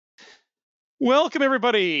Welcome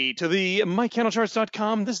everybody to the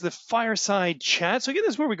mycandlecharts.com. This is the Fireside chat. So again,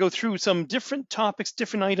 this is where we go through some different topics,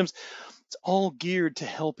 different items. It's all geared to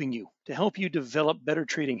helping you, to help you develop better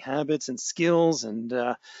trading habits and skills and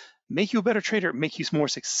make you a better trader, make you more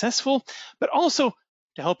successful, but also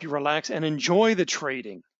to help you relax and enjoy the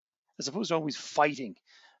trading as opposed to always fighting,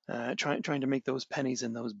 trying to make those pennies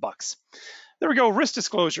and those bucks. There we go, risk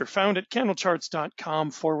disclosure found at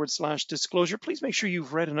candlecharts.com/disclosure. Please make sure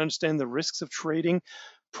you've read and understand the risks of trading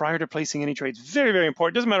prior to placing any trades. Very, very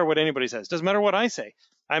important. Doesn't matter what anybody says. Doesn't matter what I say.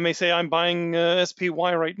 I may say I'm buying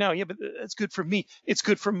SPY right now. Yeah, but that's good for me. It's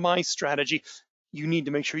good for my strategy. You need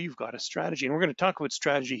to make sure you've got a strategy. And we're going to talk about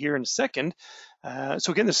strategy here in a second.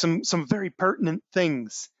 So again, there's some very pertinent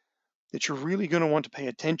things that you're really going to want to pay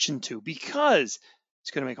attention to because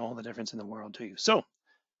it's going to make all the difference in the world to you. So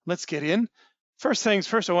let's get in. First things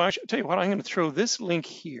first, I'll tell you what, I'm going to throw this link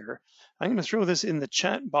here. I'm going to throw this in the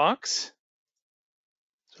chat box.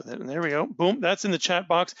 So there we go. Boom, that's in the chat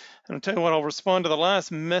box. And I'll tell you what, I'll respond to the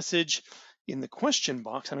last message in the question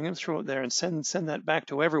box. And I'm going to throw it there and send that back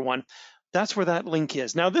to everyone. That's where that link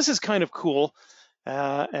is. Now, this is kind of cool.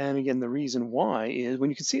 And again, the reason why is when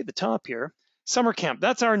you can see at the top here, Summer Camp.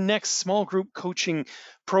 That's our next small group coaching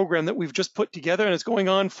program that we've just put together, and it's going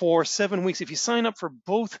on for 7 weeks. If you sign up for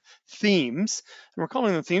both themes, and we're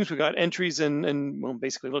calling them themes, we've got entries and well,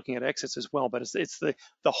 basically looking at exits as well, but it's the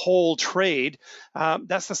whole trade.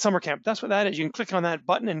 That's the Summer Camp. That's what that is. You can click on that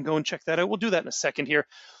button and go and check that out. We'll do that in a second here.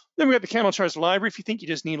 Then we got the Candlecharts library. If you think you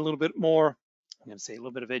just need a little bit more, I'm going to say a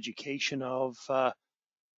little bit of education of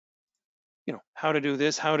how to do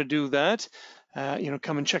this, how to do that.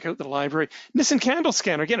 Come and check out the library. Nissan Candle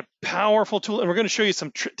Scanner, again, a powerful tool, and we're going to show you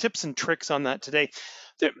some tips and tricks on that today.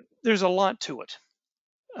 There's a lot to it,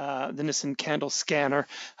 the Nissan Candle Scanner.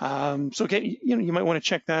 So again, you might want to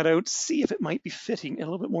check that out, see if it might be fitting, a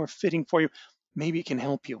little bit more fitting for you. Maybe it can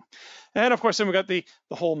help you. And of course, then we got the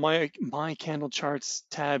whole My Candle Charts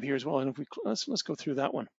tab here as well. And if let's go through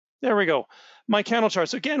that one. There we go, My Candle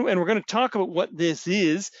Charts. Again, and we're going to talk about what this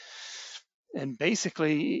is. And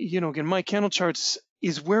basically, again, My Candle Charts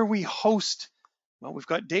is where we host, well, we've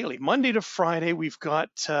got daily, Monday to Friday, we've got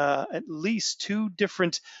at least 2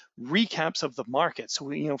 different recaps of the market.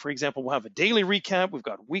 So, for example, we'll have a daily recap, we've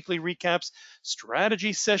got weekly recaps,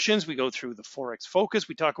 strategy sessions, we go through the Forex Focus,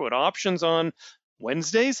 we talk about options on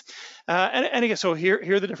Wednesdays. And again, so here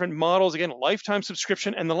are the different models. Again, lifetime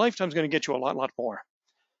subscription, and the lifetime is going to get you a lot more.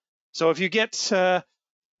 So if you get, there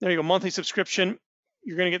you go, monthly subscription,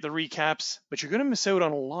 you're going to get the recaps, but you're going to miss out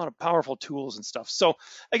on a lot of powerful tools and stuff. So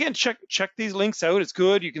again, check these links out. It's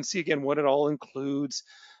good. You can see again what it all includes.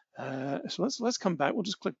 So let's come back. We'll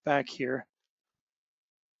just click back here,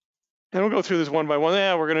 and we'll go through this one by one.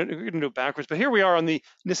 Yeah, we're gonna do it backwards, but here we are on the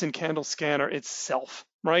Nissan Candle Scanner itself,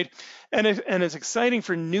 right? And it's exciting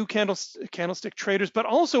for new candlestick traders, but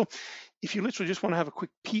also if you literally just want to have a quick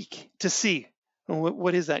peek to see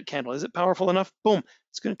what is that candle? Is it powerful enough? Boom,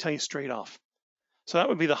 it's going to tell you straight off. So that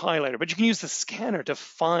would be the highlighter, but you can use the scanner to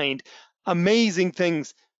find amazing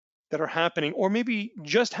things that are happening, or maybe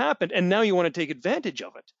just happened, and now you want to take advantage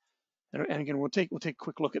of it. And again, we'll take a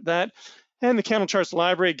quick look at that. And the Candle Charts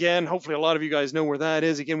library, again, hopefully a lot of you guys know where that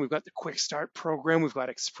is. Again, we've got the Quick Start program, we've got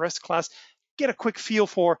Express Class. Get a quick feel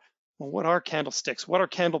for, well, what are candlesticks? What are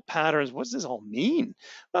candle patterns? What does this all mean?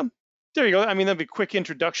 There you go. I mean, that'd be quick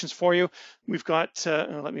introductions for you. We've got,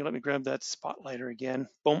 let me grab that spotlighter again.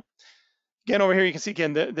 Boom. Again, over here, you can see,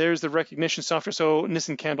 again, there's the recognition software. So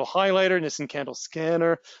Nissan Candle Highlighter, Nissan Candle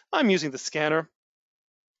Scanner. I'm using the scanner.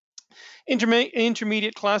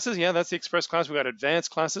 Intermediate classes, yeah, that's the Express class. We've got advanced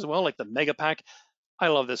classes as well, like the Mega Pack. I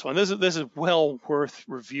love this one. This is well worth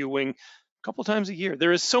reviewing a couple times a year.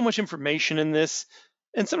 There is so much information in this,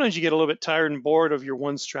 and sometimes you get a little bit tired and bored of your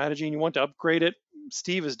one strategy and you want to upgrade it.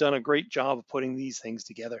 Steve has done a great job of putting these things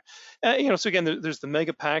together. So again, there's the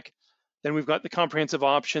Mega Pack. Then we've got the comprehensive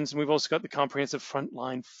options, and we've also got the comprehensive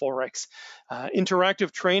frontline Forex.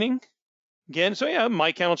 Interactive training, again, so yeah,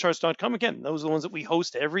 mycandlecharts.com. Again, those are the ones that we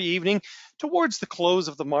host every evening towards the close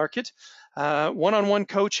of the market. One-on-one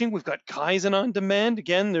coaching, we've got Kaizen on demand.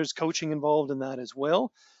 Again, there's coaching involved in that as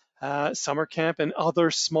well. Summer camp and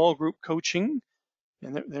other small group coaching.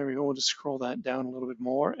 And there we go, we'll just scroll that down a little bit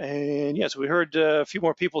more. And yes, we heard a few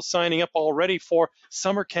more people signing up already for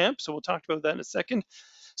summer camp, so we'll talk about that in a second.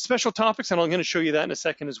 Special topics, and I'm going to show you that in a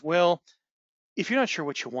second as well. If you're not sure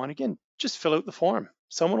what you want, again, just fill out the form.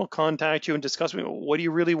 Someone will contact you and discuss with you, what do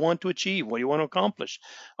you really want to achieve? What do you want to accomplish?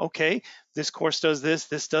 Okay, this course does this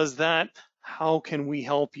does that. How can we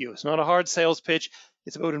help you? It's not a hard sales pitch.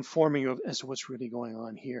 It's about informing you as to what's really going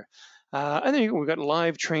on here. And then we've got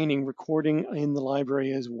live training recording in the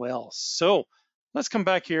library as well. So let's come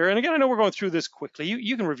back here. And again, I know we're going through this quickly.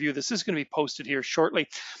 You can review this. This is going to be posted here shortly.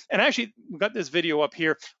 And actually, we've got this video up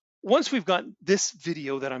here. Once we've got this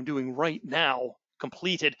video that I'm doing right now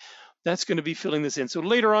completed, that's going to be filling this in. So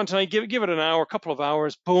later on tonight, give it an hour, a couple of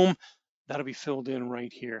hours, boom, that'll be filled in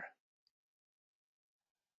right here.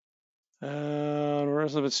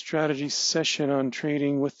 Elizabeth strategy session on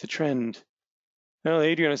trading with the trend. Well,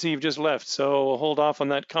 Adrian, I see you've just left, so hold off on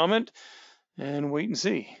that comment and wait and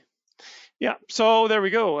see. Yeah, so there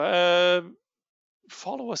we go.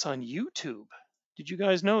 Follow us on YouTube. Did you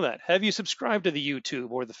guys know that? Have you subscribed to the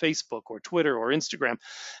YouTube or the Facebook or Twitter or Instagram?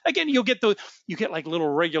 Again, you get like little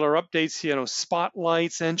regular updates,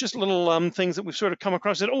 spotlights and just little things that we've sort of come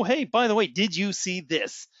across that, oh, hey, by the way, did you see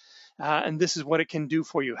this? And this is what it can do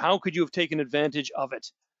for you. How could you have taken advantage of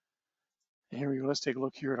it? And here we go. Let's take a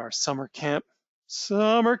look here at our summer camp.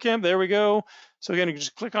 Summer camp, there we go. So again, you can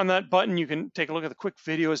just click on that button. You can take a look at the quick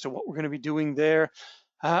video as to what we're going to be doing there.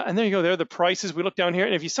 And there you go. There are the prices. We look down here,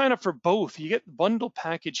 and if you sign up for both, you get the bundle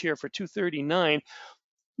package here for $239.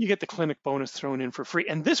 You get the clinic bonus thrown in for free.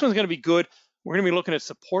 And this one's going to be good. We're going to be looking at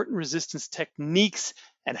support and resistance techniques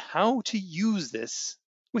and how to use this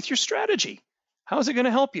with your strategy. How's it going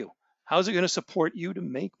to help you? How's it going to support you to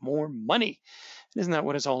make more money? Isn't that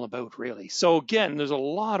what it's all about, really? So again, there's a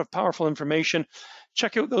lot of powerful information.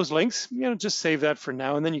 Check out those links. Just save that for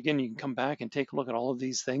now, and then again, you can come back and take a look at all of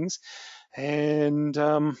these things. And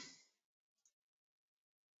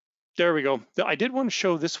there we go. I did want to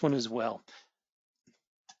show this one as well.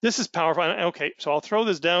 This is powerful. Okay, so I'll throw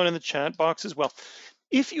this down in the chat box as well.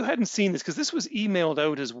 If you hadn't seen this, because this was emailed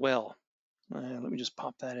out as well. Let me just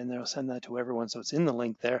pop that in there. I'll send that to everyone, so it's in the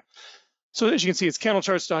link there. So as you can see, it's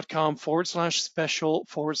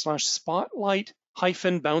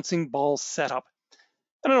candlecharts.com/special/spotlight-bouncing ball setup.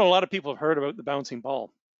 And I know a lot of people have heard about the bouncing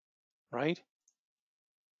ball, right?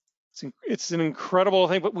 It's an incredible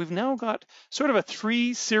thing, but we've now got sort of a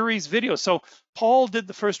 3-series video. So Paul did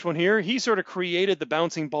the first one here. He sort of created the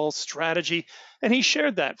bouncing ball strategy, and he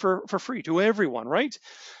shared that for free to everyone, right?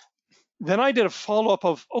 Then I did a follow-up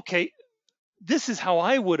of, okay, this is how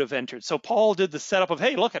I would have entered. So Paul did the setup of,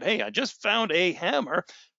 hey, I just found a hammer,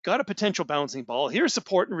 got a potential bouncing ball. Here's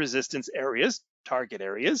support and resistance areas, target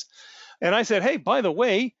areas. And I said, hey, by the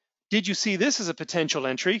way, did you see this as a potential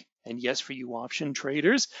entry? And yes, for you option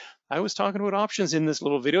traders, I was talking about options in this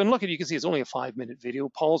little video. And look, you can see it's only a 5-minute video.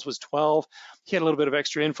 Paul's was 12. He had a little bit of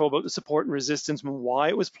extra info about the support and resistance and why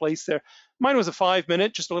it was placed there. Mine was a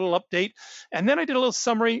 5-minute, just a little update. And then I did a little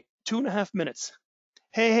summary, 2.5 minutes.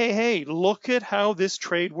 Hey, look at how this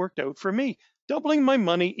trade worked out for me. Doubling my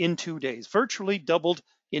money in 2 days, virtually doubled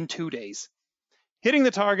in 2 days. Hitting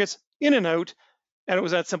the targets, in and out, and it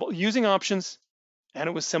was that simple. Using options, and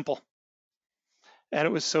it was simple. And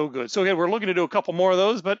it was so good. So again, we're looking to do a couple more of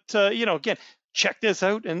those, but again, check this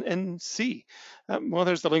out and see. Well,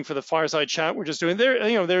 there's the link for the Fireside chat we're just doing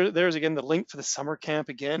there. There's again the link for the summer camp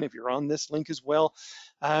again. If you're on this link as well,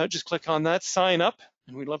 just click on that, sign up,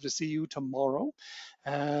 and we'd love to see you tomorrow.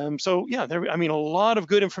 So yeah, a lot of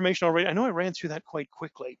good information already. I know I ran through that quite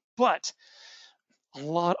quickly, but a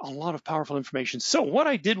lot of powerful information. So what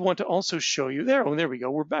I did want to also show you there. Oh, there we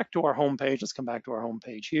go. We're back to our home page. Let's come back to our home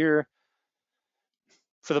page here.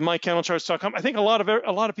 For the mycandlecharts.com, I think a lot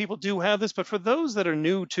of people do have this, but for those that are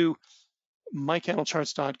new to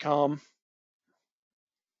mycandlecharts.com,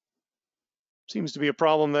 seems to be a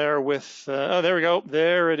problem there with, oh, there we go.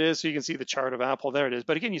 There it is. So you can see the chart of Apple. There it is.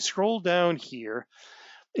 But again, you scroll down here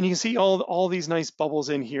and you can see all these nice bubbles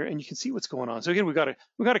in here and you can see what's going on. So again, we've got a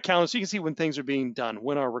calendar so you can see when things are being done,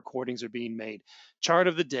 when our recordings are being made. Chart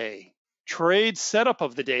of the day, trade setup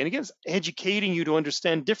of the day. And again, it's educating you to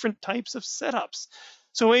understand different types of setups.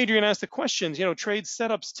 So Adrian asked the questions, trade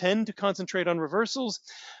setups tend to concentrate on reversals,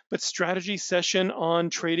 but strategy session on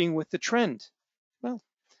trading with the trend. Well,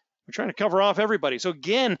 we're trying to cover off everybody. So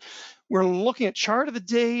again, we're looking at chart of the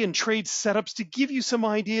day and trade setups to give you some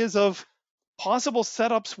ideas of possible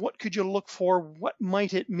setups. What could you look for? What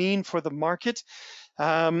might it mean for the market?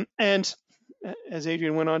 And as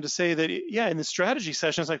Adrian went on to say that, yeah, in the strategy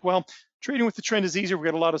session, it's like, well, trading with the trend is easier.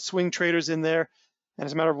 We've got a lot of swing traders in there. And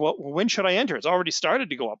it's a matter of, well, when should I enter? It's already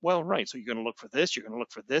started to go up. Well, right, so you're going to look for this, you're going to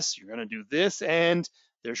look for this, you're going to do this, and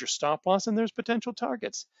there's your stop loss and there's potential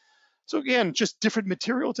targets. So again, just different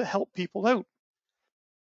material to help people out.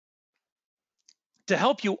 To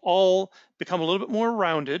help you all become a little bit more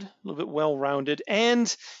rounded, a little bit well-rounded,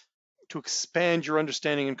 and to expand your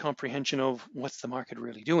understanding and comprehension of what's the market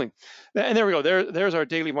really doing. And there we go, there's our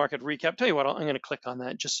daily market recap. Tell you what, I'm going to click on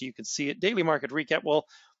that just so you can see it. Daily market recap, well,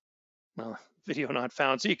 video not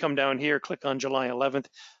found. So you come down here, click on July 11th.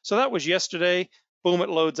 So that was yesterday. Boom, it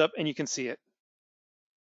loads up and you can see it.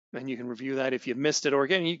 And you can review that if you missed it. Or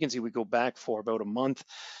again, you can see we go back for about a month.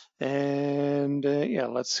 And yeah,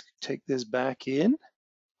 let's take this back in.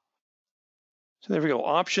 So there we go,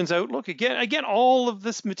 options outlook. Again, all of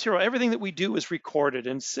this material, everything that we do is recorded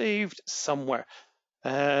and saved somewhere.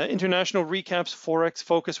 International recaps, Forex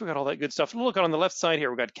focus, we got all that good stuff. Look on the left side here,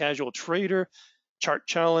 we got casual trader, chart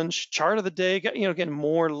challenge, chart of the day, again,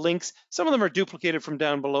 more links. Some of them are duplicated from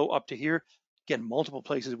down below up to here. Again, multiple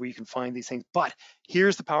places where you can find these things. But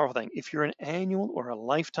here's the powerful thing. If you're an annual or a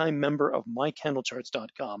lifetime member of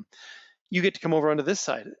mycandlecharts.com, you get to come over onto this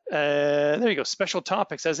side. There you go, special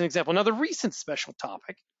topics as an example. Now the recent special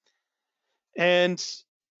topic, and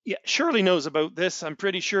yeah, Shirley knows about this. I'm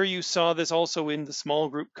pretty sure you saw this also in the small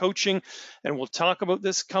group coaching, and we'll talk about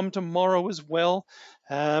this come tomorrow as well.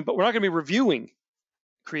 But we're not gonna be reviewing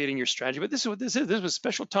creating your strategy, but this is what this is. This was a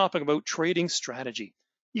special topic about trading strategy.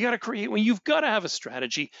 You gotta create, when you've gotta have a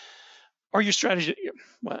strategy, or your strategy,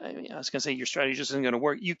 well, I was gonna say your strategy just isn't gonna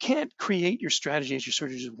work. You can't create your strategy as you're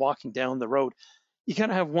sort of just walking down the road. You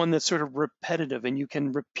gotta have one that's sort of repetitive and you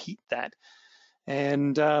can repeat that.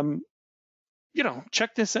 And,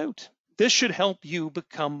 check this out. This should help you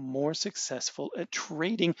become more successful at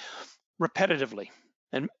trading repetitively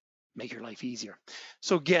and make your life easier.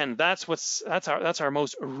 So again, that's our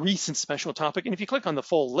most recent special topic. And if you click on the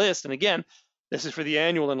full list, and again, this is for the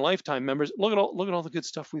annual and lifetime members. Look at all the good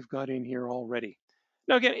stuff we've got in here already.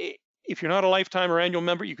 Now again, if you're not a lifetime or annual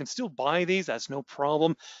member, you can still buy these. That's no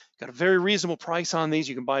problem. Got a very reasonable price on these.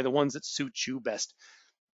 You can buy the ones that suit you best.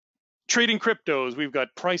 Trading cryptos, we've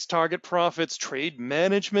got price target profits, trade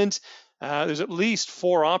management. There's at least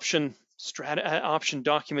 4 option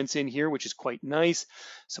documents in here, which is quite nice.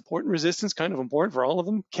 Support and resistance, kind of important for all of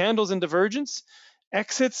them. Candles and divergence.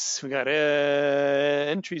 Exits, we got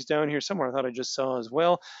entries down here somewhere. I thought I just saw as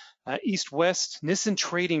well. East-West, Nissan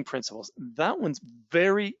trading principles. That one's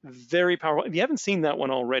very, very powerful. If you haven't seen that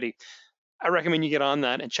one already, I recommend you get on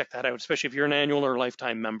that and check that out, especially if you're an annual or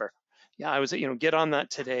lifetime member. Yeah, I was, get on that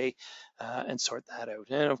today and sort that out.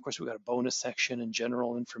 And of course, we got a bonus section and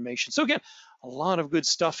general information. So again, a lot of good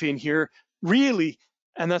stuff in here, really,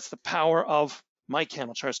 and that's the power of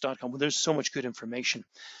mycandlecharts.com. There's so much good information.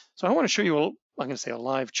 So I want to show you, I'm going to say a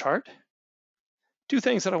live chart. 2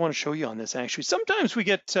 things that I want to show you on this, actually. Sometimes we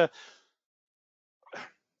get a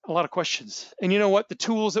lot of questions. And you know what? The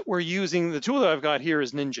tools that we're using, the tool that I've got here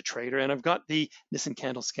is NinjaTrader, and I've got the Nissan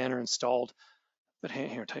Candle Scanner installed. But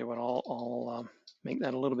here, I'll tell you what, I'll make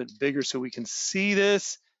that a little bit bigger so we can see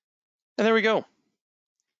this. And there we go.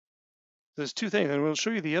 There's 2 things, and we'll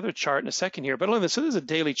show you the other chart in a second here. But look at this. So there's a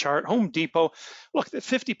daily chart, Home Depot. Look, the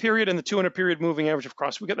 50 period and the 200 period moving average of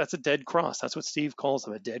cross. That's a dead cross. That's what Steve calls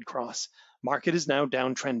them, a dead cross. Market is now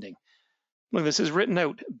downtrending. Look, this is written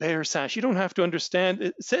out, bear sash. You don't have to understand.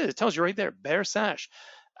 It tells you right there, bear sash.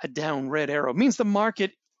 A down red arrow. It means the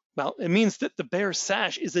market, well, it means that the bear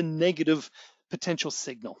sash is a negative potential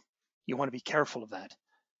signal. You want to be careful of that.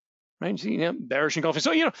 Right, so, bearish engulfing.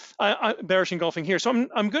 So, bearish engulfing here. So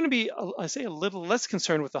I'm going to be, I say, a little less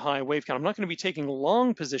concerned with the high wave count. I'm not going to be taking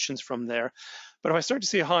long positions from there. But if I start to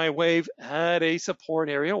see a high wave at a support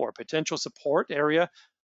area or potential support area,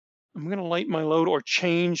 I'm going to lighten my load or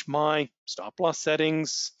change my stop loss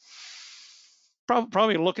settings.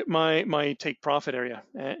 Probably look at my take profit area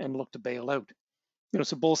and look to bail out.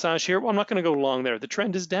 So bull sash here. Well, I'm not going to go long there. The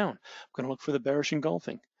trend is down. I'm going to look for the bearish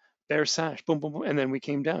engulfing. Bear sash, boom, boom, boom, and then we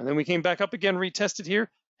came down. And then we came back up again, retested here,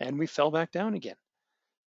 and we fell back down again.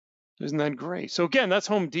 Isn't that great? So again, that's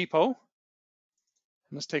Home Depot.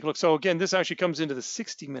 Let's take a look. So again, this actually comes into the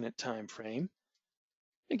 60-minute time frame.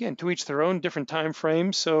 Again, to each their own, different time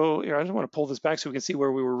frames. So here, I just want to pull this back so we can see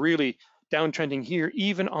where we were really downtrending here,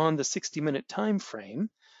 even on the 60-minute time frame.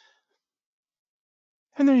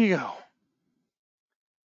 And there you go.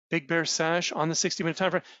 Big bear sash on the 60-minute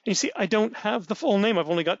time frame. And you see, I don't have the full name. I've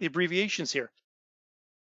only got the abbreviations here.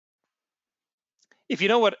 If you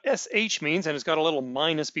know what SH means, and it's got a little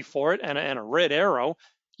minus before it and a red arrow,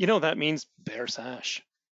 that means bear sash.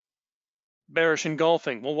 Bearish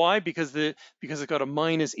engulfing. Well, why? Because it's got a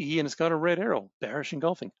minus E and it's got a red arrow. Bearish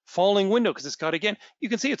engulfing. Falling window, because it's got, again, you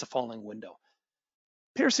can see it's a falling window.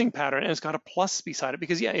 Piercing pattern, and it's got a plus beside it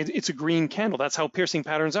because, yeah, it's a green candle. That's how piercing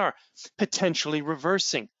patterns are. Potentially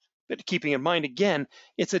reversing. But keeping in mind, again,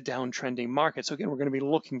 it's a downtrending market. So again, we're going to be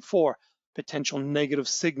looking for potential negative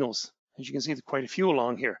signals. As you can see, there's quite a few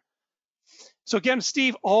along here. So again,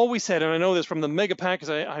 Steve always said, and I know this from the mega pack because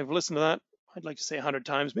I've listened to that, I'd like to say 100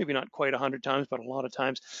 times, maybe not quite 100 times, but a lot of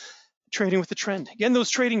times. trading with the trend. Again, those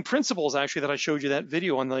trading principles actually that I showed you that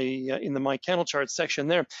video on the in the My Candlecharts section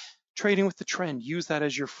there. Trading with the trend, use that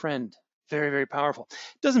as your friend. Very, very powerful.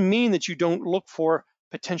 Doesn't mean that you don't look for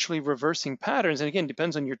potentially reversing patterns. And again,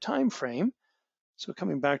 depends on your time frame. So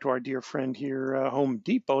coming back to our dear friend here, Home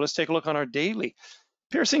Depot, let's take a look on our daily.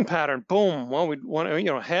 Piercing pattern, boom. Well, we want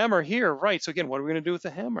to, hammer here, right? So again, what are we going to do with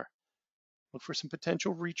the hammer? Look for some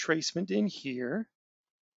potential retracement in here.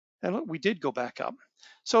 And look, we did go back up.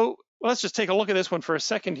 So let's just take a look at this one for a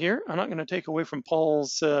second here. I'm not going to take away from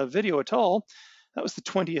Paul's video at all. That was the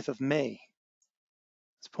 20th of May.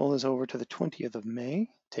 Let's pull this over to the 20th of May.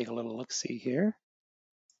 Take a little look-see here.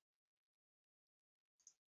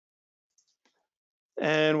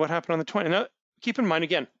 And what happened on the 20th? Now, keep in mind,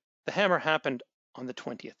 again, the hammer happened on the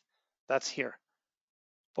 20th. That's here.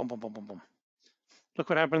 Boom, boom, boom, boom, boom. Look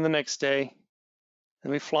what happened the next day.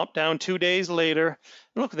 And we flopped down 2 days later.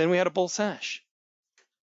 And look, then we had a bull sash.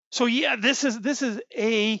 So yeah, this is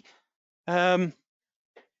a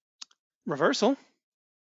reversal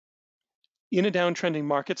in a downtrending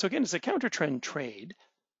market. So again, it's a counter trend trade.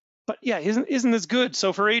 But yeah, isn't this good?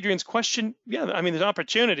 So for Adrian's question, yeah, I mean, there's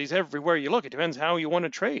opportunities everywhere you look. It depends how you want to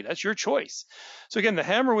trade. That's your choice. So again, the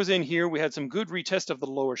hammer was in here. We had some good retest of the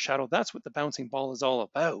lower shadow. That's what the bouncing ball is all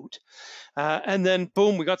about. And then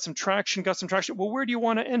boom, we got some traction, Well, where do you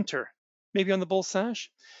want to enter? Maybe on the bull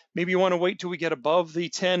sash? Maybe you want to wait till we get above the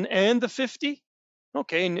 10 and the 50?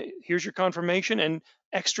 Okay, and here's your confirmation and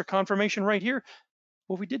extra confirmation right here.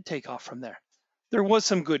 Well, we did take off from there. There was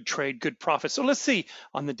some good trade, good profit. So let's see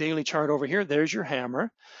on the daily chart over here, there's your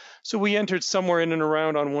hammer. So we entered somewhere in and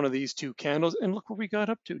around on one of these two candles, and look where we got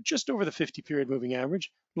up to, just over the 50 period moving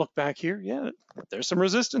average. Look back here, yeah, there's some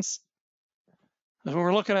resistance. That's what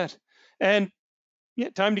we're looking at. And yeah,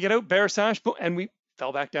 time to get out, bear sash, and we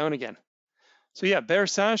fell back down again. So yeah, bear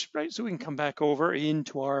sash, right? So we can come back over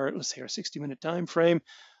into our, let's say our 60-minute time frame.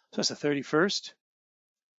 So that's the 31st.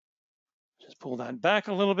 Just pull that back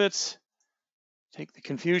a little bit. Take the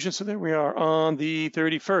confusion. So there we are on the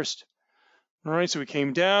 31st. All right, so we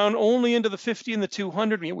came down only into the 50 and the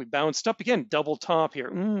 200. We bounced up again, double top here.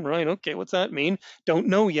 Right, okay, what's that mean? Don't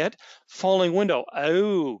know yet. Falling window,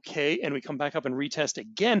 okay. And we come back up and retest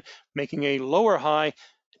again, making a lower high.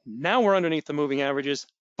 Now we're underneath the moving averages.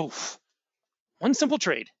 Poof. One simple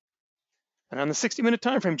trade. And on the 60-minute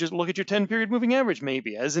time frame, just look at your 10-period moving average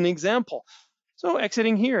maybe as an example. So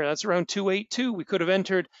exiting here, that's around 282. We could have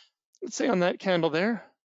entered, let's say on that candle there,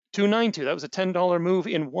 292. That was a $10 move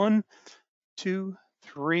in 1, 2,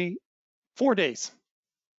 3, 4 days.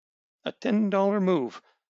 A $10 move.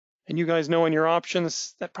 And you guys know on your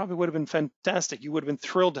options, that probably would have been fantastic. You would have been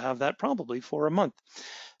thrilled to have that probably for a month.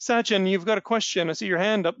 Sachin, you've got a question. I see your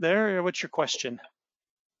hand up there. What's your question?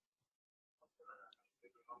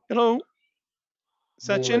 Hello,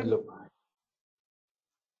 Sachin?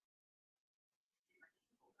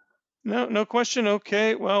 No question.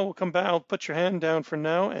 Okay, well, we'll come back. I'll put your hand down for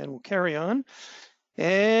now and we'll carry on.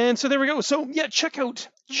 And so there we go. So yeah, check out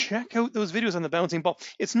those videos on the bouncing ball.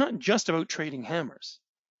 It's not just about trading hammers,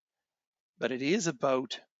 but it is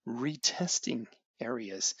about retesting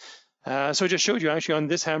areas. So I just showed you actually on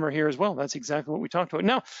this hammer here as well. That's exactly what we talked about.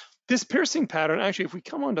 Now, this piercing pattern, actually, if we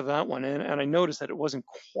come onto that one, and I noticed that it wasn't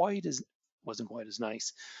quite as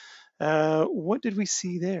nice. What did we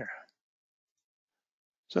see there?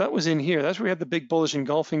 So that was in here. That's where we had the big bullish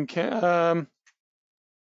engulfing.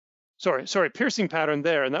 Sorry, piercing pattern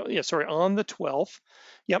there. And that, yeah, sorry, on the 12th.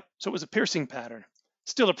 Yep, so it was a piercing pattern.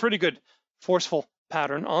 Still a pretty good forceful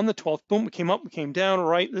pattern on the 12th. Boom, we came up, we came down,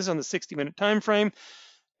 right? This is on the 60-minute time frame.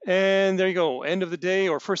 And there you go, end of the day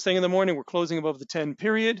or first thing in the morning, we're closing above the 10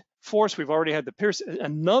 period. Force, we've already had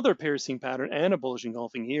another piercing pattern and a bullish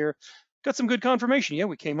engulfing here. Got some good confirmation. Yeah,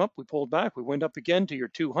 we came up, we pulled back, we went up again to your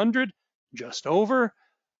 200, just over.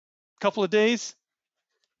 Couple of days,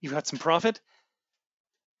 you got some profit.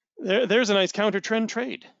 There's a nice counter trend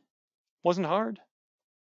trade. Wasn't hard.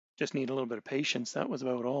 Just need a little bit of patience. That was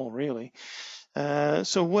about all, really.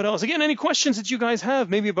 So what else? Again, any questions that you guys have,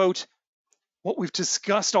 maybe about what we've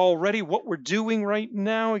discussed already, what we're doing right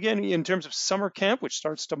now, again, in terms of summer camp, which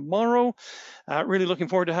starts tomorrow. Really looking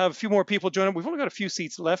forward to have a few more people join up. We've only got a few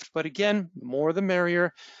seats left, but again, the more the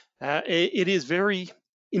merrier. It is very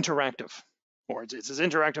interactive. Or it's as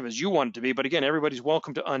interactive as you want it to be. But again, everybody's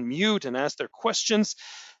welcome to unmute and ask their questions.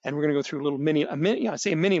 And we're going to go through a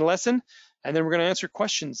mini lesson, and then we're going to answer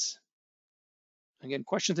questions. Again,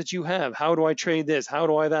 questions that you have. How do I trade this? How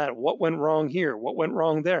do I that? What went wrong here? What went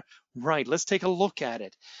wrong there? Right, let's take a look at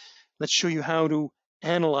it. Let's show you how to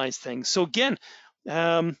analyze things. So again,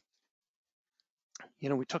 we're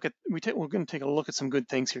going to take a look at some good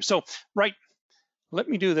things here. So, right, let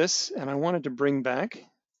me do this, and I wanted to bring back,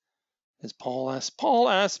 as Paul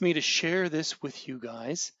asked me to share this with you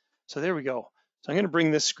guys. So there we go. So I'm going to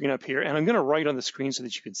bring this screen up here, and I'm going to write on the screen so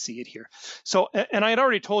that you can see it here. So, and I had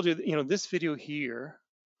already told you that, you know, this video here,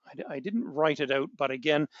 I didn't write it out, but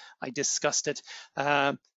again, I discussed it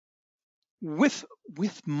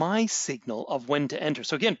with my signal of when to enter.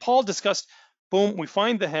 So again, Paul discussed, boom, we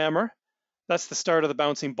find the hammer. That's the start of the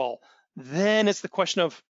bouncing ball. Then it's the question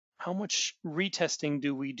of how much retesting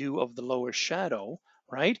do we do of the lower shadow,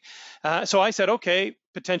 right? So I said, okay,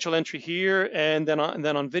 potential entry here. And then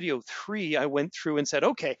on video 3, I went through and said,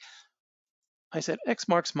 okay, I said, X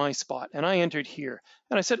marks my spot. And I entered here.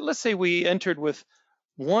 And I said, let's say we entered with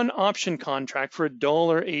one option contract for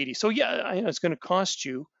 $1.80. So yeah, it's going to cost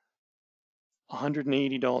you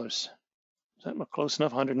 $180. Does that look close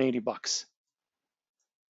enough? 180 bucks.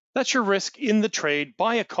 That's your risk in the trade.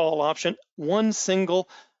 Buy a call option, one single,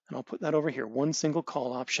 and I'll put that over here, one single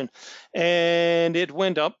call option. And it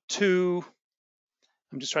went up to,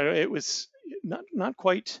 I'm just trying to, it was not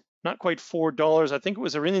quite $4. I think it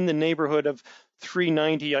was in the neighborhood of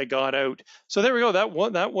 $3.90 I got out. So there we go.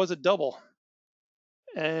 That was a double.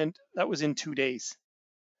 And that was in 2 days.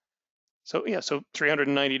 So yeah, so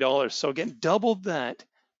 $390. So again, doubled that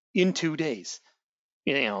in 2 days.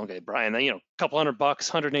 You know, okay, Brian, you know, a couple $100,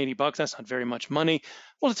 180 bucks, that's not very much money.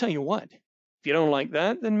 Well, to tell you what, if you don't like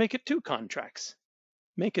that, then make it 2 contracts.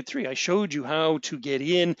 Make it 3. I showed you how to get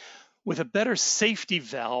in with a better safety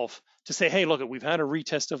valve to say, hey, look, we've had a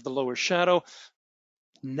retest of the lower shadow.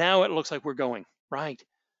 Now it looks like we're going, right?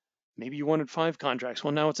 Maybe you wanted 5 contracts.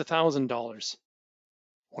 Well, now it's $1,000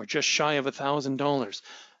 or just shy of $1,000.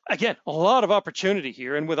 Again, a lot of opportunity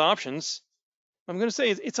here, and with options, I'm going to say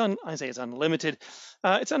it's unlimited.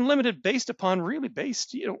 It's unlimited based upon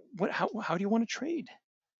you know, how do you want to trade?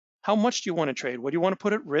 How much do you want to trade? What do you want to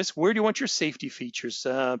put at risk? Where do you want your safety features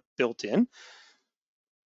built in?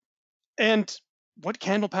 And what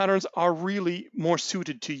candle patterns are really more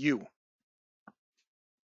suited to you,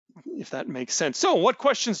 if that makes sense. So what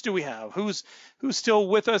questions do we have? Who's still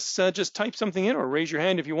with us? Just type something in or raise your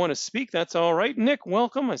hand if you want to speak. That's all right. Nick,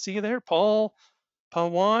 welcome. I see you there. Paul,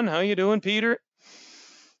 Pawan, how you doing? Peter?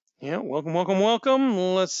 Yeah, welcome, welcome, welcome.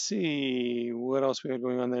 Let's see what else we got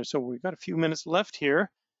going on there. So we've got a few minutes left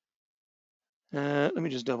here. Let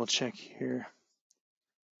me just double check here.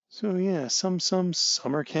 So yeah, some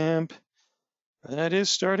summer camp. That is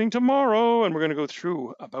starting tomorrow, and we're going to go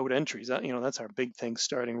through about entries. You know, that's our big thing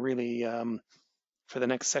starting really for the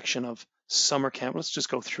next section of summer camp. Let's just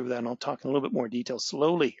go through that, and I'll talk in a little bit more detail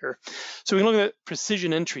slowly here. So we look at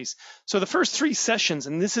precision entries. So the first 3 sessions,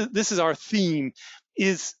 and this is our theme,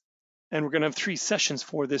 and we're going to have 3 sessions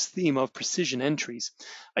for this theme of precision entries.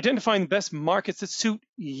 Identifying the best markets that suit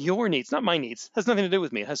your needs, not my needs. It has nothing to do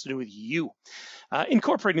with me. It has to do with you.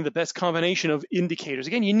 Incorporating the best combination of indicators.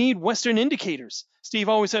 Again, you need Western indicators. Steve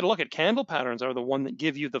always said, look, at candle patterns are the one that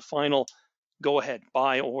give you the final go ahead,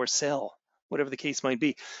 buy or sell, whatever the case might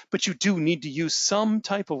be. But you do need to use some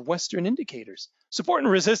type of Western indicators. Support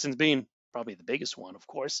and resistance being probably the biggest one, of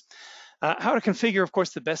course. How to configure, of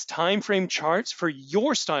course, the best time frame charts for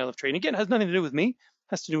your style of trading. Again, it has nothing to do with me. It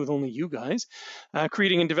has to do with only you guys.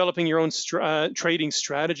 Creating and developing your own trading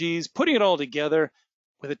strategies, putting it all together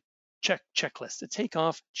with a checklist, a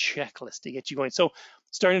takeoff checklist to get you going. So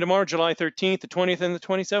starting tomorrow, July 13th, the 20th, and the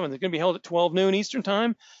 27th, they're going to be held at 12 noon Eastern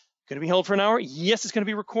time. Going to be held for an hour. Yes, it's going to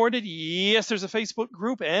be recorded. Yes, there's a Facebook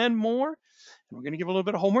group and more. And we're going to give a little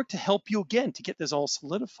bit of homework to help you again to get this all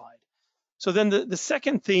solidified. So then the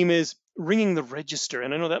second theme is ringing the register.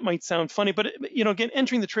 And I know that might sound funny, but you know, again,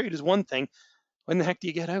 entering the trade is one thing. When the heck do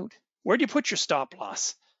you get out? Where do you put your stop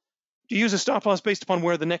loss? Do you use a stop loss based upon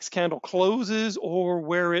where the next candle closes or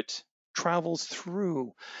where it travels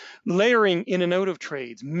through? Layering in and out of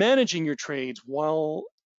trades, managing your trades while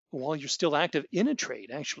you're still active in a trade,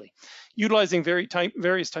 actually. Utilizing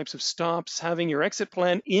various types of stops, having your exit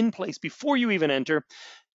plan in place before you even enter,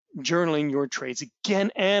 journaling your trades,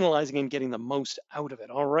 again, analyzing and getting the most out of it,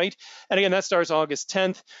 all right? And again, that starts August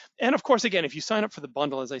 10th. And of course, again, if you sign up for the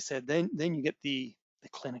bundle, as I said, then you get the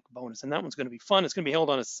clinic bonus, and that one's going to be fun. It's going to be held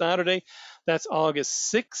on a Saturday. That's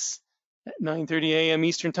August 6th at 9:30 a.m.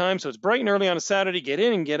 Eastern time. So it's bright and early on a Saturday. Get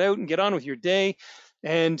in and get out and get on with your day.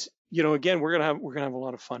 And you know, again, we're gonna have a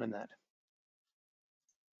lot of fun in that.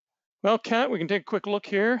 Well, Kat, we can take a quick look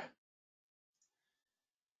here.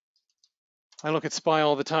 I look at SPY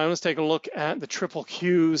all the time. Let's take a look at the triple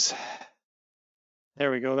Qs.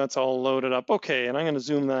 There we go. That's all loaded up. Okay, and I'm going to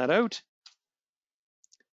zoom that out.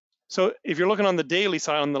 So if you're looking on the daily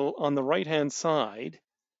side, on the right-hand side,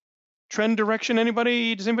 trend direction.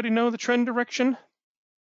 Does anybody know the trend direction?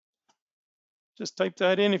 Just type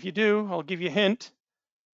that in if you do. I'll give you a hint.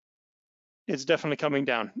 It's definitely coming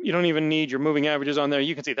down. You don't even need your moving averages on there.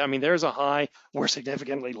 You can see that. I mean, there's a high. We're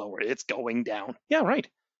significantly lower. It's going down. Yeah, right.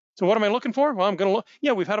 So what am I looking for? Well, I'm going to look.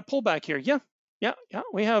 Yeah, we've had a pullback here. Yeah,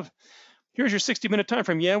 we have. Here's your 60-minute time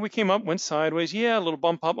frame. Yeah, we came up, went sideways. Yeah, a little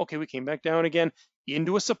bump up. Okay, we came back down again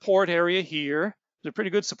into a support area here. It's a pretty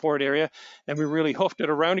good support area. And we really hoofed it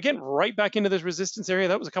around again, right back into this resistance area.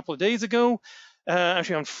 That was a couple of days ago.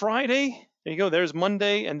 Actually on Friday. There you go. There's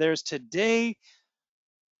Monday and there's today.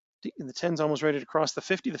 The 10's almost ready to cross the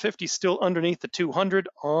 50. The 50 is still underneath the 200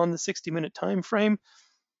 on the 60-minute time frame.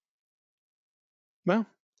 Well,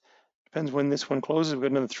 depends when this one closes. We've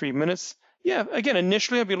got another 3 minutes. Yeah, again,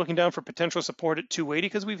 initially I'd be looking down for potential support at 280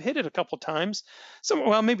 because we've hit it a couple times.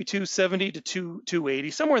 Well, maybe 270 to 280,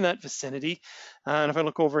 somewhere in that vicinity. And if I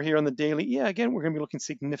look over here on the daily, yeah, again, we're going to be looking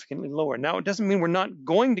significantly lower. Now, it doesn't mean we're not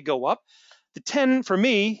going to go up. The 10, for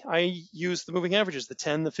me, I use the moving averages, the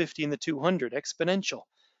 10, the 50, and the 200, exponential.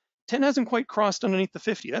 10 hasn't quite crossed underneath the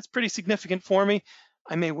 50. That's pretty significant for me.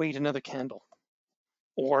 I may wait another candle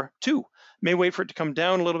or two. May wait for it to come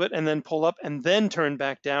down a little bit and then pull up and then turn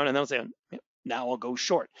back down. And then I'll say, now I'll go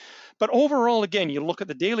short. But overall, again, you look at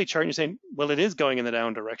the daily chart and you're saying, well, it is going in the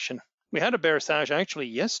down direction. We had a bear sash actually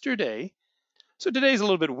yesterday. So today's a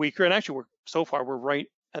little bit weaker. And actually, so far, we're right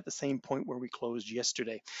at the same point where we closed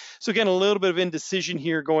yesterday. So again, a little bit of indecision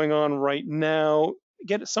here going on right now.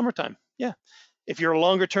 Again, it's summertime. Yeah. If you're a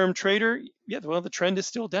longer term trader, yeah, well, the trend is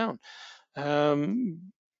still down.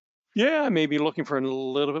 Yeah, maybe looking for a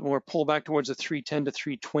little bit more pullback towards the 310 to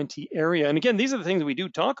 320 area. And again, these are the things that we do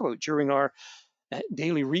talk about during our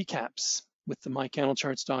daily recaps with the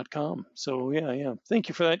mycandlecharts.com. So yeah. Thank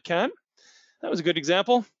you for that, Kat. That was a good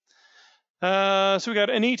example. So we got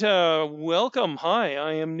Anita, welcome. Hi,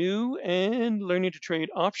 I am new and learning to trade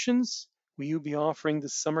options. Will you be offering the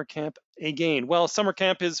summer camp again? Well, summer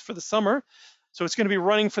camp is for the summer. So it's going to be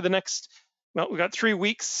running for the next, well, we got 3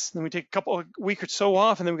 weeks, then we take a couple of weeks or so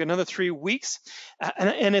off, and then we got another 3 weeks,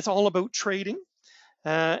 and it's all about trading.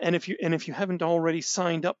 And if you haven't already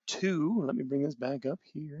signed up to, let me bring this back up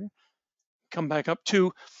here, come back up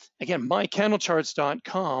to, again,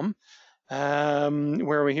 mycandlecharts.com.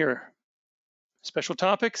 Where are we here? Special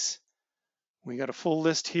topics. We got a full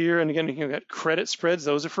list here, and again, we've got credit spreads,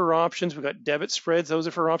 those are for options. We've got debit spreads, those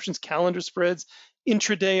are for options, calendar spreads,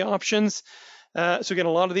 intraday options. So again,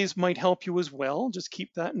 a lot of these might help you as well. Just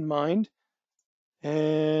keep that in mind.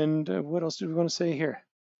 And what else do we want to say here?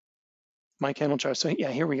 My candle chart. So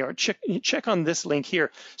yeah, here we are. Check on this link here.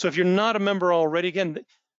 So if you're not a member already, again,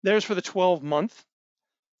 there's for the 12-month.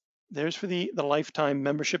 There's for the lifetime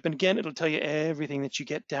membership. And again, it'll tell you everything that you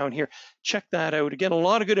get down here. Check that out. Again, a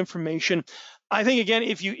lot of good information. I think, again,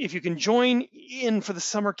 if you can join in for the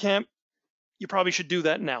summer camp, you probably should do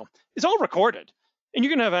that now. It's all recorded. And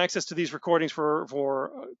you're going to have access to these recordings for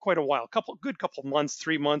quite a while, good couple months,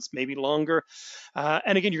 3 months, maybe longer.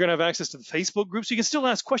 And again, you're going to have access to the Facebook group, so you can still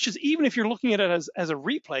ask questions. Even if you're looking at it as a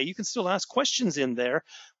replay, you can still ask questions in there.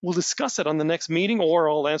 We'll discuss it on the next meeting, or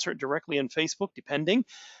I'll answer it directly on Facebook, depending.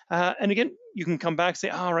 And again, you can come back and say,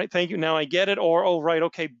 all right, thank you, now I get it, or, oh, right,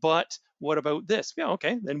 okay, but what about this? Yeah,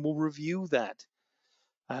 okay, then we'll review that.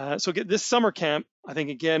 So get this summer camp, I think,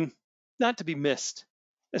 again, not to be missed.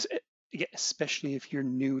 Especially if you're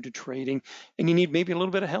new to trading and you need maybe a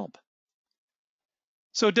little bit of help.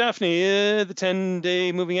 So Daphne, the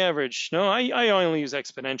 10-day moving average. No, I only use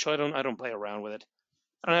exponential. I don't play around with it.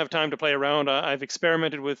 I don't have time to play around. I've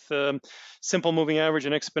experimented with simple moving average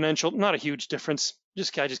and exponential. Not a huge difference.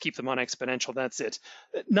 I just keep them on exponential. That's it.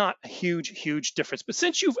 Not a huge difference. But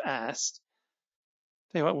since you've asked,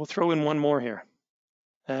 tell you what, we'll throw in one more here.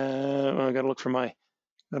 I got to look for my.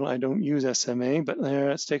 I don't use SMA, but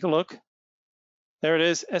let's take a look. There it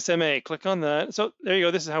is, SMA, click on that. So there you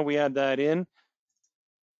go, this is how we add that in.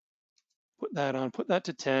 Put that on, put that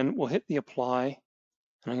to 10. We'll hit the apply,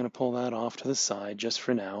 and I'm gonna pull that off to the side just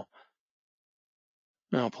for now.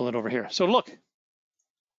 Now I'll pull it over here. So look,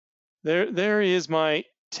 there is my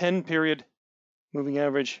 10-period moving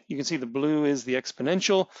average. You can see the blue is the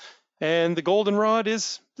exponential, and the goldenrod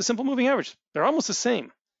is the simple moving average. They're almost the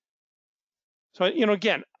same. So,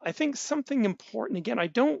 again, I think something important, again, I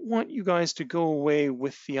don't want you guys to go away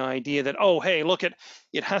with the idea that, oh, hey, look,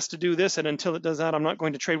 it has to do this, and until it does that, I'm not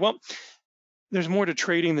going to trade. Well, there's more to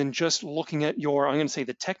trading than just looking at I'm going to say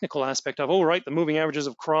the technical aspect of, oh, right, the moving averages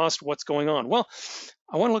have crossed, what's going on? Well,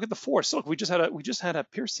 I want to look at the force. Look, we just had a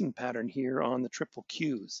piercing pattern here on the triple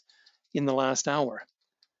Qs in the last hour.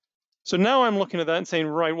 So now I'm looking at that and saying,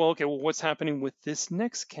 right, well, okay, well, what's happening with this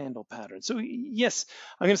next candle pattern? So yes,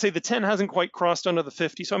 I'm going to say the 10 hasn't quite crossed under the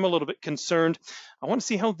 50, so I'm a little bit concerned. I want to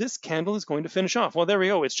see how this candle is going to finish off. Well, there we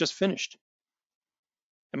go. It's just finished.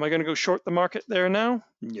 Am I going to go short the market there now?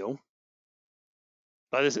 No.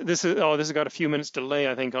 This has got a few minutes delay,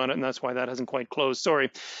 I think, on it, and that's why that hasn't quite closed. Sorry.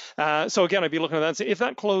 So again, I'd be looking at that and say, if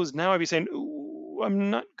that closed now, I'd be saying, ooh, I'm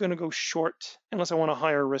not going to go short unless I want a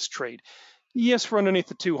higher risk trade. Yes, we're underneath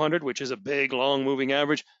the 200, which is a big, long moving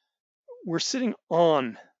average. We're sitting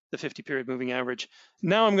on the 50-period moving average.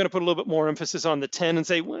 Now I'm going to put a little bit more emphasis on the 10 and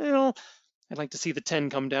say, well, I'd like to see the 10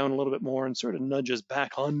 come down a little bit more and sort of nudge us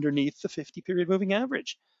back underneath the 50-period moving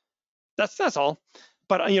average. That's all.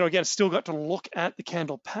 But again, still got to look at the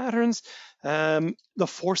candle patterns, the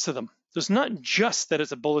force of them. So it's not just that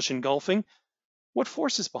it's a bullish engulfing. What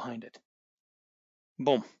force is behind it?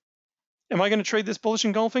 Boom. Am I going to trade this bullish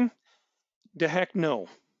engulfing? The heck no.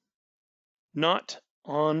 Not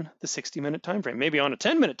on the 60-minute time frame. Maybe on a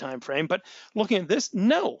 10-minute time frame, but looking at this,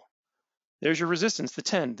 no. There's your resistance, the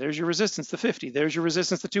 10. There's your resistance, the 50. There's your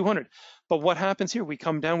resistance, the 200. But what happens here? We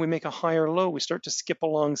come down, we make a higher low. We start to skip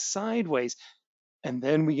along sideways, and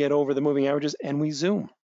then we get over the moving averages and we zoom.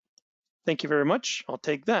 Thank you very much. I'll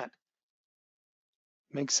take that.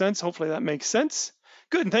 Makes sense. Hopefully that makes sense.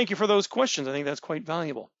 Good, and thank you for those questions. I think that's quite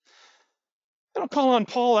valuable. And I'll call on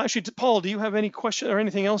Paul. Actually, Paul, do you have any question or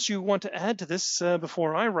anything else you want to add to this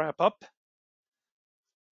before I wrap up?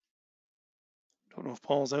 Don't know if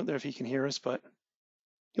Paul's out there, if he can hear us, but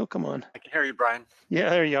he'll come on. I can hear you, Brian. Yeah,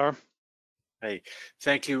 there you are. Hey,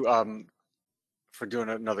 thank you for doing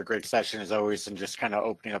another great session as always, and just kind of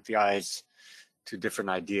opening up the eyes to different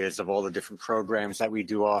ideas of all the different programs that we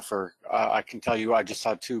do offer. I can tell you, I just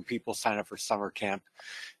saw 2 people sign up for summer camp,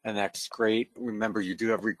 and that's great. Remember, you do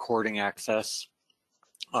have recording access.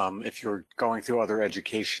 If you're going through other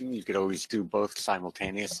education, you could always do both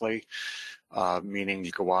simultaneously, meaning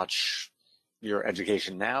you could watch your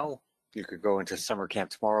education now, you could go into summer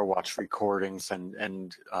camp tomorrow, watch recordings,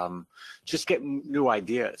 and just get new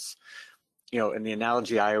ideas. And the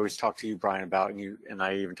analogy I always talk to you, Brian, about, and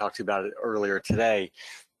I even talked to you about it earlier today,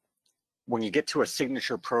 when you get to a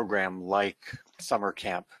signature program like summer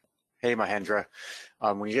camp, hey Mahendra,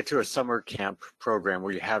 when you get to a summer camp program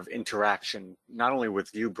where you have interaction, not only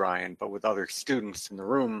with you, Brian, but with other students in the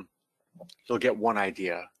room, you'll get one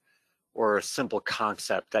idea or a simple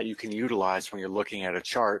concept that you can utilize when you're looking at a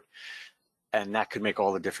chart, and that could make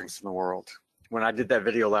all the difference in the world. When I did that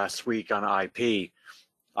video last week on IP,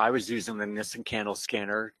 I was using the Nissan Candle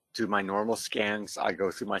Scanner to do my normal scans. I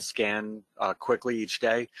go through my scan quickly each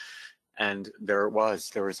day, and there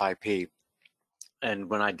was IP. And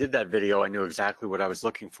when I did that video, I knew exactly what I was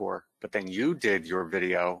looking for. But then you did your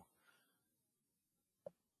video,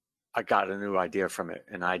 I got a new idea from it,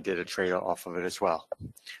 and I did a trade off of it as well.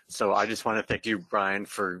 So I just want to thank you, Brian,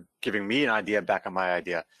 for giving me an idea back on my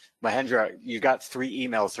idea. Mahendra, you got 3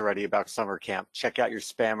 emails already about summer camp. Check out your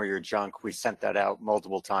spam or your junk. We sent that out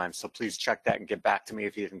multiple times, so please check that and get back to me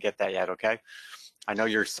if you didn't get that yet, okay? I know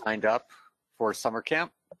you're signed up for summer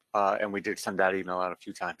camp, and we did send that email out a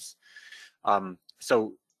few times.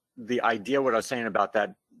 So the idea, what I was saying about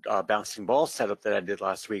that bouncing ball setup that I did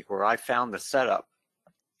last week, where I found the setup,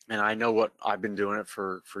 and I know what I've been doing it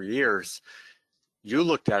for years, you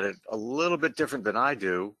looked at it a little bit different than I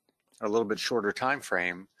do, a little bit shorter time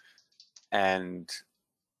frame, and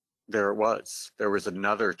there was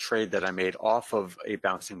another trade that I made off of a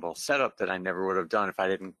bouncing ball setup that I never would have done if I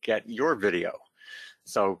didn't get your video.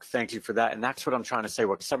 So thank you for that. And that's what I'm trying to say,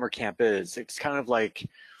 what summer camp is. It's kind of like,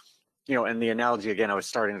 and the analogy again I was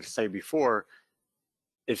starting to say before,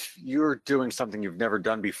 if you're doing something you've never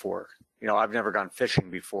done before, I've never gone fishing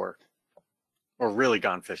before, or really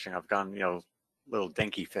gone fishing. I've gone, little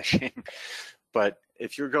dinky fishing. But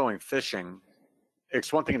if you're going fishing,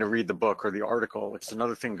 it's one thing to read the book or the article. It's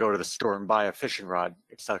another thing to go to the store and buy a fishing rod.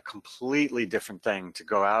 It's a completely different thing to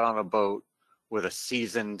go out on a boat with a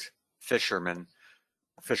seasoned fisherman,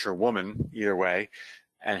 fisherwoman, either way,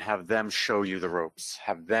 and have them show you the ropes,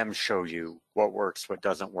 have them show you what works, what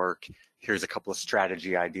doesn't work. Here's a couple of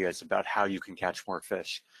strategy ideas about how you can catch more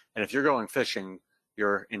fish. And if you're going fishing,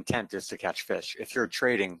 your intent is to catch fish. If you're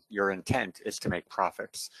trading, your intent is to make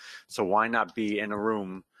profits. So why not be in a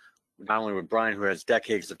room, not only with Brian, who has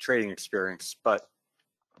decades of trading experience, but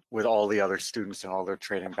with all the other students and all their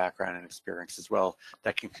trading background and experience as well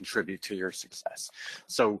that can contribute to your success.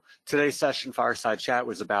 So today's session, Fireside Chat,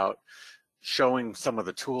 was about showing some of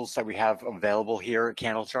the tools that we have available here at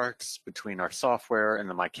Candlecharts between our software and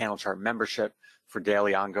the My Candlechart membership for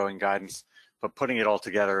daily ongoing guidance, but putting it all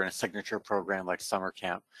together in a signature program like Summer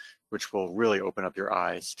Camp which will really open up your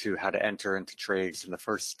eyes to how to enter into trades in the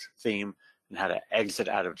first theme and how to exit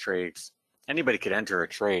out of trades. Anybody could enter a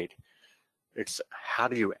trade. It's how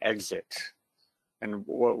do you exit? And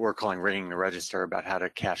what we're calling ringing the register, about how to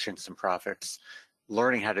cash in some profits.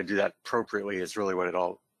 Learning how to do that appropriately is really what it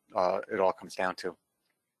all comes down to.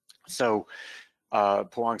 So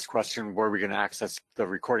Pawang's question, where are we going to access the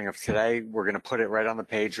recording of today? We're going to put it right on the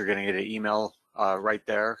page. You're going to get an email right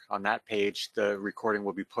there on that page. The recording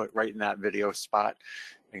will be put right in that video spot,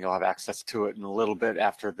 and you'll have access to it in a little bit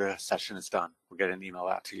after the session is done. We'll get an email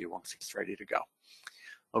out to you once it's ready to go.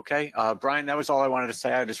 Okay, Brian, that was all I wanted to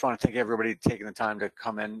say. I just want to thank everybody taking the time to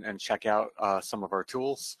come in and check out some of our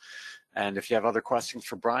tools. And if you have other questions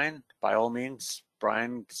for Brian, by all means,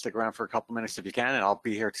 Brian, stick around for a couple minutes if you can, and I'll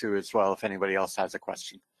be here too as well if anybody else has a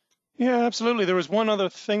question. Yeah, absolutely. There was one other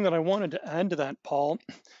thing that I wanted to add to that, Paul.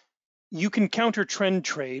 You can counter trend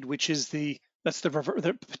trade, which is the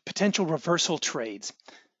potential reversal trades.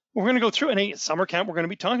 We're going to go through, and at summer camp, we're going to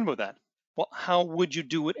be talking about that. Well, how would you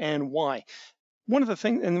do it and why? One of the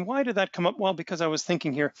things, and why did that come up? Well, because I was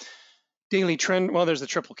thinking here, daily trend, well, there's the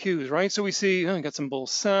triple Qs, right? So we see, oh, we got some bull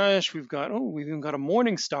sesh, we've even got a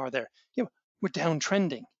morning star there. Yeah, we're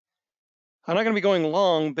downtrending. I'm not going to be going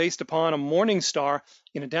long based upon a morning star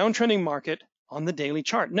in a downtrending market on the daily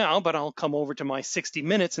chart now, but I'll come over to my 60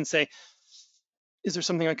 minutes and say, is there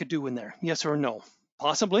something I could do in there? Yes or no?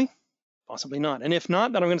 Possibly, possibly not. And if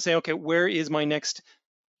not, then I'm going to say, okay, where is my next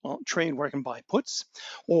trade where I can buy puts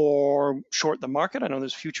or short the market? I know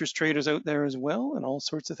there's futures traders out there as well and all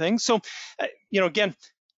sorts of things. So, again,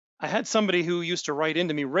 I had somebody who used to write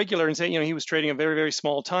into me regular and say, he was trading a very, very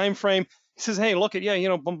small time frame. He says, hey, look at,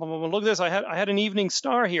 look at this. I had an evening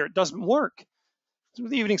star here. It doesn't work. So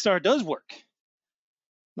the evening star does work.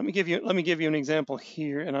 Let me give you an example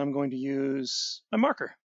here, and I'm going to use a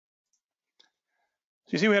marker.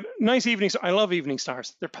 So you see, we had nice evening stars. I love evening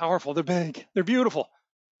stars. They're powerful. They're big. They're beautiful.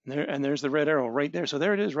 And there's the red arrow right there. So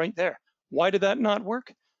there it is right there. Why did that not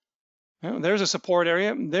work? Well, there's a support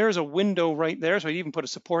area. There's a window right there. So I even put a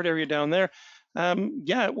support area down there.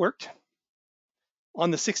 Yeah, it worked on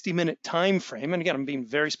the 60-minute time frame. And again, I'm being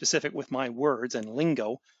very specific with my words and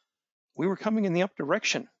lingo. We were coming in the up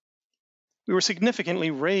direction. We were significantly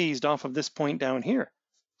raised off of this point down here.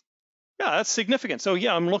 Yeah, that's significant. So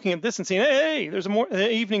yeah, I'm looking at this and saying, hey, there's an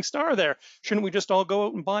evening star there. Shouldn't we just all go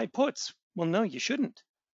out and buy puts? Well, no, you shouldn't.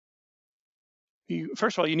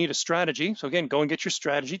 First of all, you need a strategy. So again, go and get your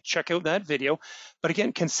strategy, check out that video. But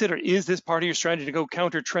again, consider, is this part of your strategy to go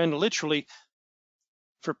counter trend literally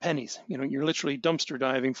for pennies? You're literally dumpster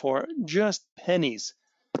diving for just pennies.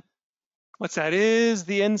 What's that? Is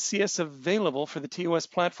the NCS available for the TOS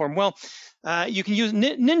platform? Well, you can use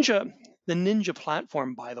Ninja. The Ninja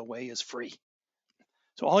platform, by the way, is free.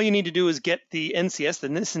 So all you need to do is get the NCS, the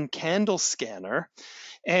Nissen Candle Scanner,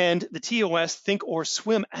 and the TOS Think or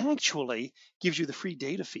Swim actually gives you the free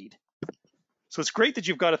data feed. So it's great that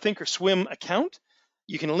you've got a Think or Swim account.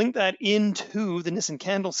 You can link that into the Nissen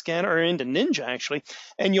Candle Scanner, or into Ninja actually,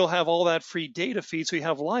 and you'll have all that free data feed. So you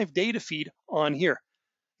have live data feed on here.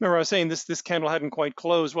 Remember I was saying this candle hadn't quite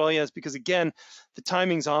closed. Well, yes, because again, the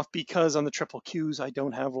timing's off because on the triple Qs, I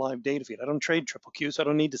don't have live data feed. I don't trade triple Qs, so I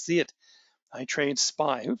don't need to see it. I trade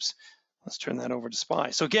SPY. Oops, let's turn that over to SPY.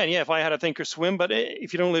 So again, yeah, if I had a Think or Swim, but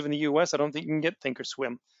if you don't live in the US, I don't think you can get Think or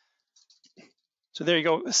Swim. So there you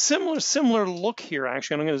go. A similar look here,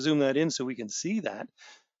 actually. I'm going to zoom that in so we can see that.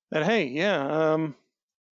 That, hey, yeah,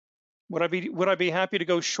 would I be happy to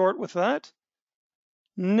go short with that?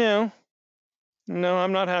 No,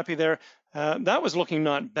 I'm not happy there. That was looking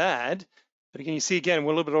not bad. But again, you see, again,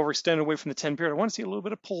 we're a little bit overextended away from the 10 period. I want to see a little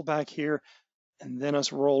bit of pullback here and then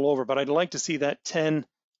us roll over. But I'd like to see that 10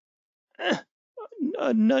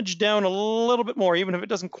 nudge down a little bit more, even if it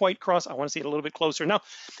doesn't quite cross. I want to see it a little bit closer. Now,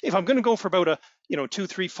 if I'm going to go for about a 2,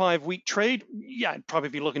 3, 5 week trade, yeah, I'd probably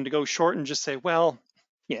be looking to go short and just say, well,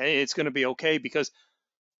 yeah, it's going to be okay because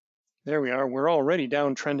there we are. We're already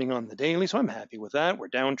downtrending on the daily, so I'm happy with that. We're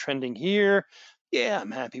downtrending here. Yeah,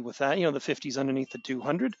 I'm happy with that. The 50s underneath the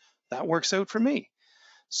 200. That works out for me.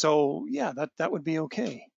 So yeah, that would be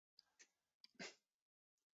okay.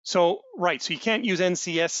 So right, so you can't use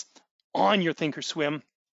NCS on your Think or Swim.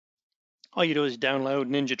 All you do is download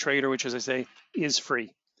Ninja Trader, which, as I say, is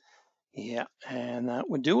free. Yeah, and that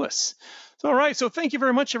would do us. So, all right, so thank you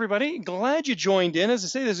very much, everybody. Glad you joined in. As I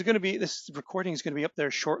say, this recording is going to be up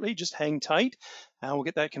there shortly. Just hang tight. We'll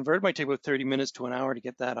get that converted. Might take about 30 minutes to an hour to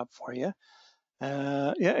get that up for you.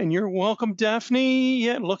 Yeah, and you're welcome, Daphne.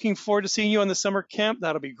 Yeah, looking forward to seeing you on the summer camp.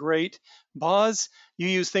 That'll be great. Boz, you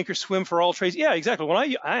use Think or Swim for all trades. Yeah, exactly.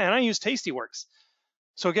 I use Tastyworks.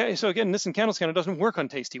 So again, Nissan Candle Scanner doesn't work on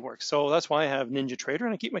Tastyworks. So that's why I have Ninja Trader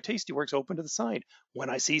and I keep my Tastyworks open to the side.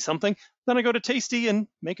 When I see something, then I go to Tasty and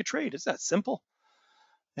make a trade. It's that simple.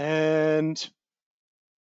 And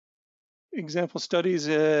example studies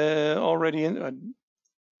already in.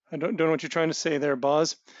 I don't know what you're trying to say there,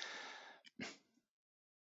 Boz.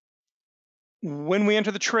 When we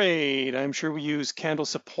enter the trade, I'm sure we use candle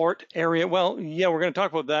support area. Well, yeah, we're going to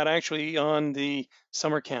talk about that actually on the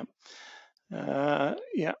summer camp.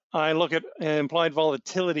 Yeah, I look at implied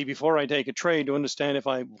volatility before I take a trade to understand if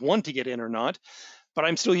I want to get in or not, but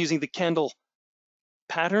I'm still using the candle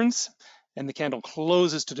patterns and the candle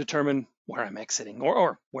closes to determine where I'm exiting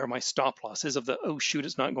or where my stop loss is of the, oh shoot,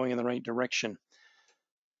 it's not going in the right direction.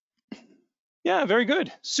 Yeah, very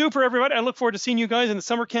good. Super, everybody. I look forward to seeing you guys in the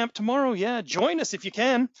summer camp tomorrow. Yeah, join us if you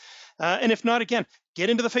can. And if not, again, get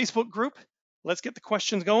into the Facebook group. Let's get the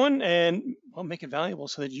questions going and I'll make it valuable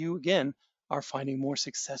so that you, again, are finding more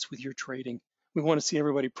success with your trading. We want to see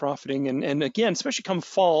everybody profiting. And again, especially come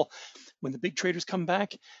fall, when the big traders come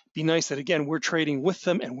back, be nice that, again, we're trading with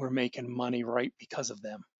them and we're making money right because of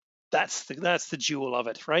them. That's the jewel of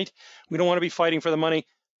it, right? We don't want to be fighting for the money.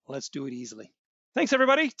 Let's do it easily. Thanks,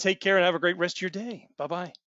 everybody. Take care and have a great rest of your day. Bye-bye.